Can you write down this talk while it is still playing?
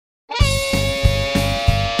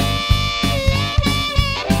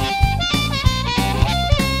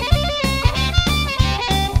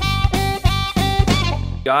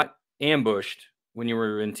got ambushed when you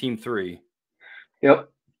were in Team 3. Yep.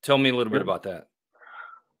 Tell me a little bit about that.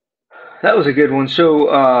 That was a good one. So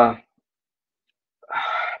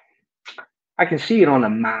I can see it on the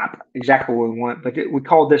map exactly where we went, but we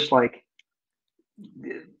called this like,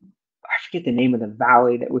 I forget the name of the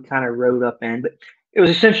valley that we kind of rode up in, but it was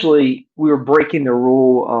essentially we were breaking the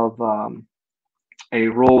rule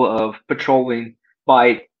of patrolling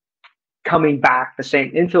by coming back the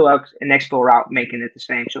same infill and exfil route, making it the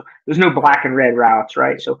same. So there's no black and red routes,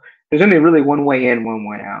 right? So there's only really one way in, one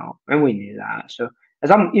way out, and we knew that. So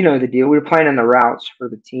as I'm, the deal, we were planning the routes for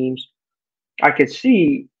the teams. I could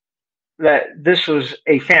see that this was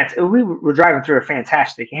we were driving through a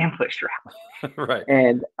fantastic ambush route, right?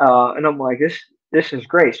 And I'm like, this is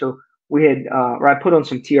great. So we had I put on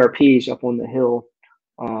some TRPs up on the hill,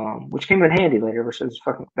 which came in handy later, which was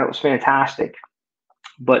that was fantastic.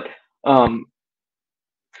 But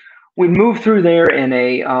we moved through there in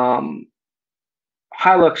a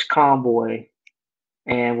Hilux convoy,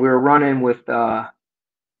 and we were running with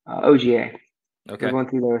OGA. Okay. We went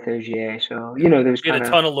through there with OGA, so there's a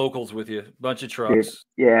ton of locals with you, bunch of trucks.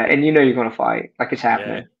 Yeah, and you're going to fight like it's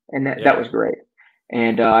happening, and that was great.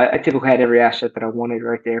 And I typically had every asset that I wanted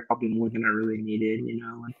right there, probably more than I really needed,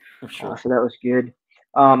 And, sure. So that was good.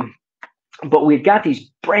 But we've got these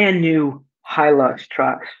brand new Hilux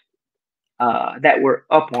trucks that were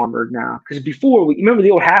up armored now. Because before, remember the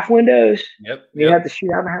old half windows? Yep. You had to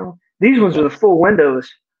shoot out the half. These ones are the full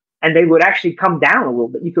windows, and they would actually come down a little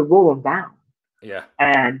bit. You could roll them down. Yeah.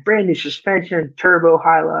 And brand new suspension, turbo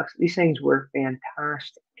Hilux. These things were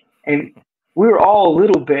fantastic. And we were all a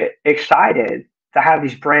little bit excited to have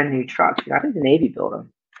these brand new trucks. I think the Navy built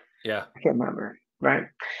them. Yeah. I can't remember. Right.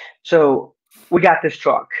 So we got this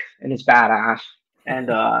truck, and it's badass. And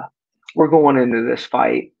we're going into this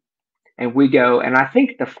fight, and we go. And I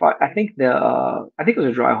think it was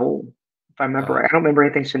a dry hole, if I remember right. I don't remember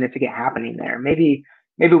anything significant happening there. Maybe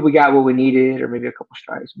we got what we needed, or maybe a couple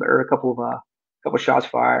strikes, or a couple shots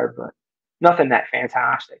fired, but nothing that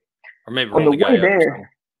fantastic. Or maybe on the way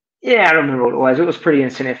there. Yeah, I don't remember what it was. It was pretty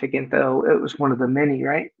insignificant, though. It was one of the many,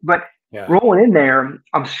 right? But rolling in there,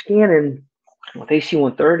 I'm scanning with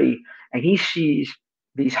AC-130, and he sees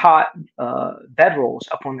these hot bedrolls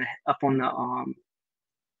up on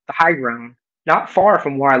the high ground, not far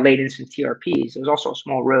from where I laid in some TRPs. There was also a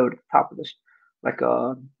small road at the top of this, like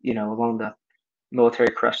along the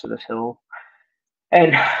military crest of this hill.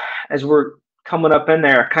 And as we're coming up in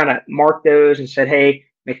there, I kind of marked those and said, hey,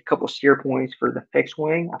 make a couple of steer points for the fixed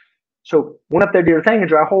wing. So went up there, did a thing, and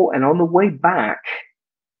dry hole. And on the way back,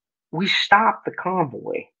 we stopped the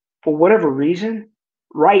convoy for whatever reason,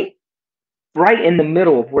 right in the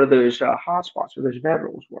middle of where those hot spots, where those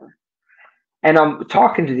bedrolls were. And I'm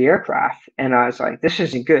talking to the aircraft, and I was like, this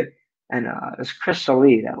isn't good. And it's Chris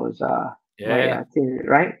Salee. That was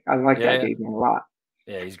right? I like that dude a lot.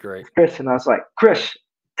 Yeah, he's great. Chris, and I was like, Chris,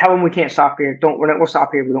 tell him we can't stop here. We're not going to stop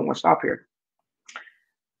here. We don't want to stop here.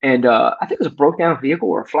 And I think it was a broke down vehicle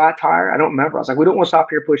or a flat tire. I don't remember. I was like, we don't want to stop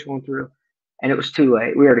here. Push one through. And it was too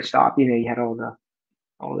late. We already stopped. You had all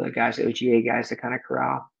the guys, the OGA guys, that kind of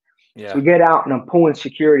corral. Yeah. So we get out, and I'm pulling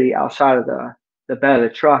security outside of the bed of the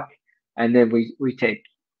truck, and then we take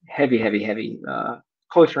heavy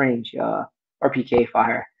close range RPK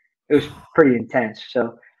fire. It was pretty intense.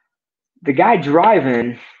 So the guy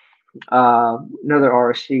driving, another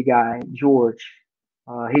RSC guy, George,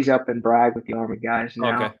 he's up in Bragg with the Army guys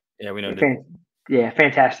now. Okay. Yeah, we know.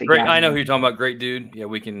 Fantastic. Great. Guy, I know who you're talking about. Great dude. Yeah,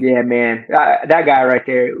 we can. Yeah, man. That guy right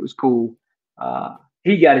there, it was cool.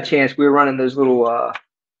 He got a chance. We were running those little, I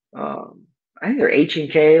think they're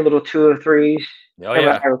H&K, little 203s. Oh,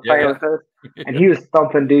 yeah. With us. And he was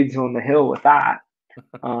thumping dudes on the hill with that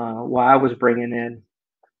while I was bringing in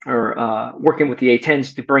or working with the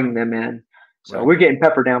A-10s to bring them in. So we're getting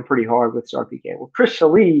peppered down pretty hard with RPK. Well, Chris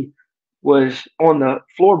Salee was on the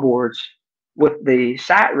floorboards with the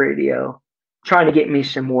SAT radio trying to get me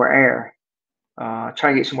some more air,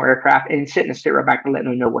 trying to get some more aircraft, and sitting and sit right back and letting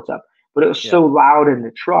them know what's up. But it was so loud in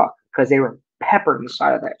the truck because they were peppered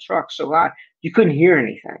inside of that truck so loud you couldn't hear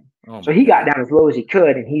anything. So he got down as low as he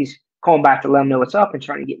could, and he's calling back to let them know what's up and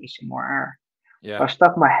trying to get me some more air. Yeah. So I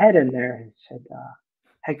stuck my head in there and said,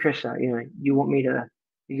 hey, Chris, you want me to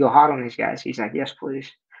go hot on these guys? He's like, yes,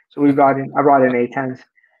 please. So I brought in A-10s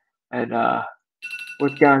and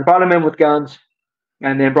with guns, brought them in with guns,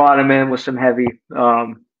 and then brought them in with some heavy,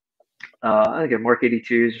 I think a Mark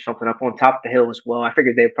 82s or something up on top of the hill as well. I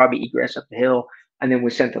figured they'd probably egress up the hill, and then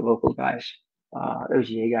we sent the local guys,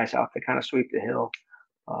 OGA guys, out to kind of sweep the hill.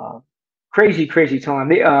 Crazy time.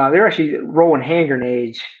 They're actually rolling hand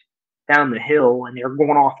grenades down the hill, and they're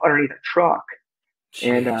going off underneath a truck.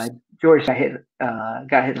 and George got hit in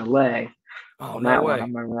the leg. Oh, On no that way. one, I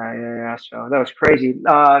remember that. Yeah, so that was crazy.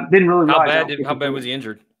 Didn't really realize How bad was he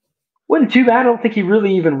injured? Wasn't too bad. I don't think he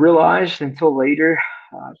really even realized until later.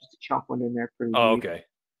 Just a chunk went in there pretty deep. Okay.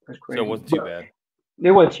 That's crazy. So it wasn't too bad.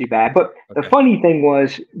 It wasn't too bad. But the funny thing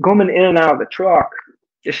was, coming in and out of the truck,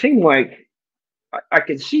 it seemed like I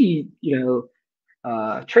could see,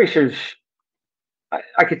 tracers.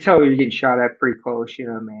 I could tell you were getting shot at pretty close, you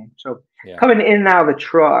know what I mean? So coming in and out of the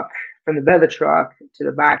truck, from the bed of the truck to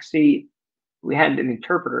the back seat, we had an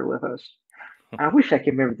interpreter with us. I wish I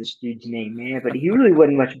could remember this dude's name, man, but he really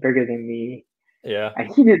wasn't much bigger than me. Yeah. And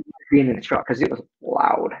he didn't like being in the truck because it was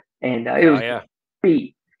loud and it was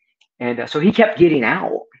beat. And so he kept getting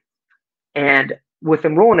out. And with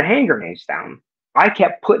him rolling the hand grenades down, I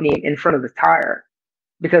kept putting him in front of the tire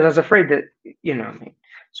because I was afraid that, you know what I mean?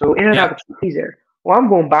 So in and out of the truck, he's there. Well, I'm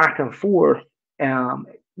going back and forth, yelling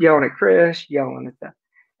at Chris, yelling at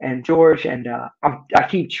and George, and I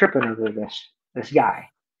keep tripping over this guy.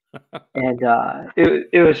 And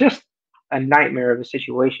it was just a nightmare of a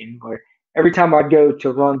situation where every time I'd go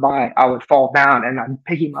to run by, I would fall down and I'd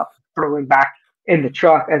pick him up, throw him back in the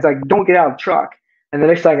truck. And it's like, don't get out of the truck. And the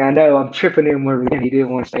next thing I know, I'm tripping him where he didn't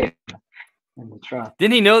want to stay in the truck.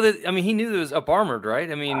 Didn't he know that? I mean, he knew it was up armored,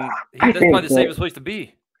 right? I mean, that's probably the safest place to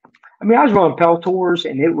be. I mean, I was running Peltors,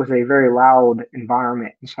 and it was a very loud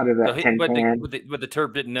environment inside of that tent. But the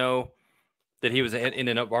Terp didn't know that he was in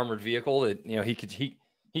an up armored vehicle. That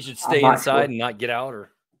he should stay inside and not get out. Or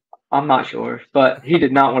I'm not sure, but he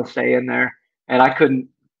did not want to stay in there, and I couldn't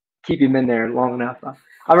keep him in there long enough.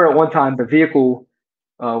 I remember at one time the vehicle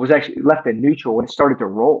was actually left in neutral and it started to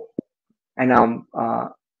roll, and I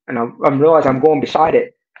realized I'm going beside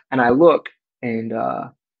it, and I look, and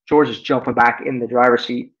George is jumping back in the driver's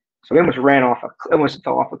seat. So we almost almost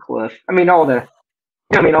fell off a cliff. I mean, all the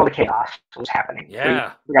chaos was happening.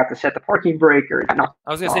 Yeah. We got to set the parking brake. I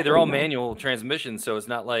was going to say, they're all manual transmissions, so it's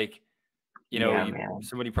not like,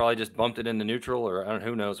 somebody probably just bumped it into neutral, or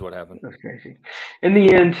who knows what happened. That's crazy. In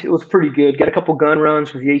the end, it was pretty good. Got a couple gun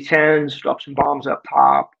runs with the A-10s, dropped some bombs up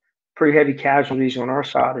top. Pretty heavy casualties on our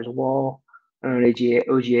side as well. An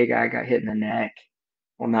OGA guy got hit in the neck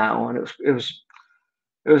on that one. It was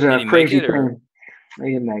a crazy thing.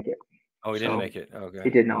 He didn't make it. Oh, he didn't make it. Okay. He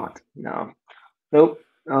did not. No. Nope.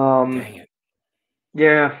 Dang it.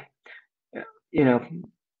 Yeah.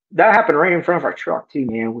 That happened right in front of our truck too,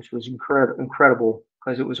 man, which was incredible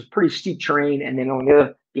because it was a pretty steep terrain, and then on the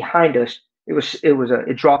other behind us,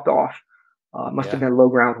 it dropped off. Must have been low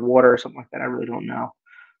ground water or something like that. I really don't know.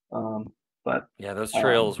 But yeah, those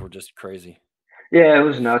trails were just crazy. Yeah, it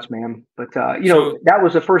was nuts, man. But that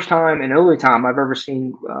was the first time and only time I've ever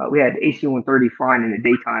seen. We had AC-130 flying in the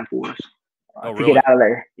daytime for us to get out of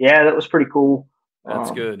there. Yeah, that was pretty cool.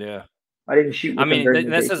 That's good. Yeah, I didn't shoot. I mean,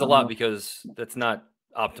 that says a lot because that's not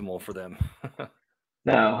optimal for them.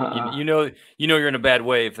 No, you know, you're in a bad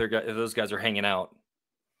way if those guys are hanging out.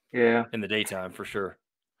 Yeah, in the daytime for sure.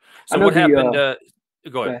 So what happened?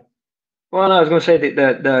 Go ahead. Well, no, I was going to say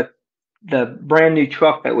the brand new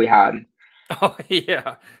truck that we had. Oh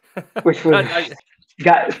yeah, which was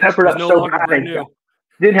got peppered up so bad.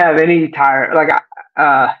 Didn't have any tire.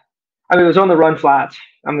 It was on the run flats.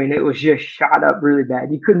 I mean, it was just shot up really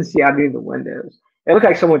bad. You couldn't see out of the windows. It looked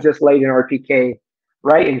like someone just laid an RPK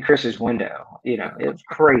right in Chris's window. It was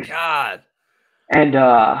crazy. God. And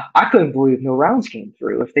I couldn't believe no rounds came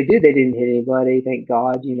through. If they did, they didn't hit anybody. Thank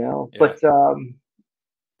God, Yeah. But the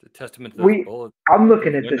testament to those bullets. I'm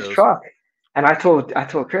looking at this truck. And I told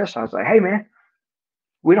Chris, I was like, hey, man,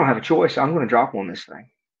 we don't have a choice. I'm going to drop on this thing.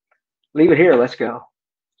 Leave it here. Let's go.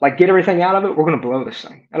 Get everything out of it. We're going to blow this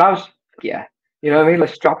thing. And I was, yeah. You know what I mean?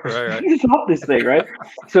 Let's drop this, let's drop this thing, right?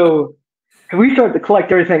 So we started to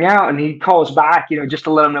collect everything out, and he calls back, just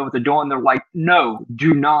to let them know what they're doing. They're like, no,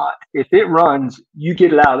 do not. If it runs, you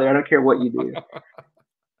get it out of there. I don't care what you do.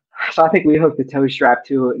 So I think we hooked the tow strap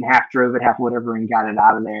to it and half drove it, half whatever, and got it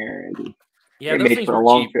out of there. And yeah, those things were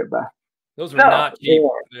cheap. Trip back. Those were not cheap.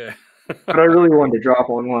 Yeah. But I really wanted to drop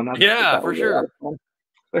on one. Yeah, for sure.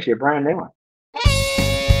 Especially a brand new one.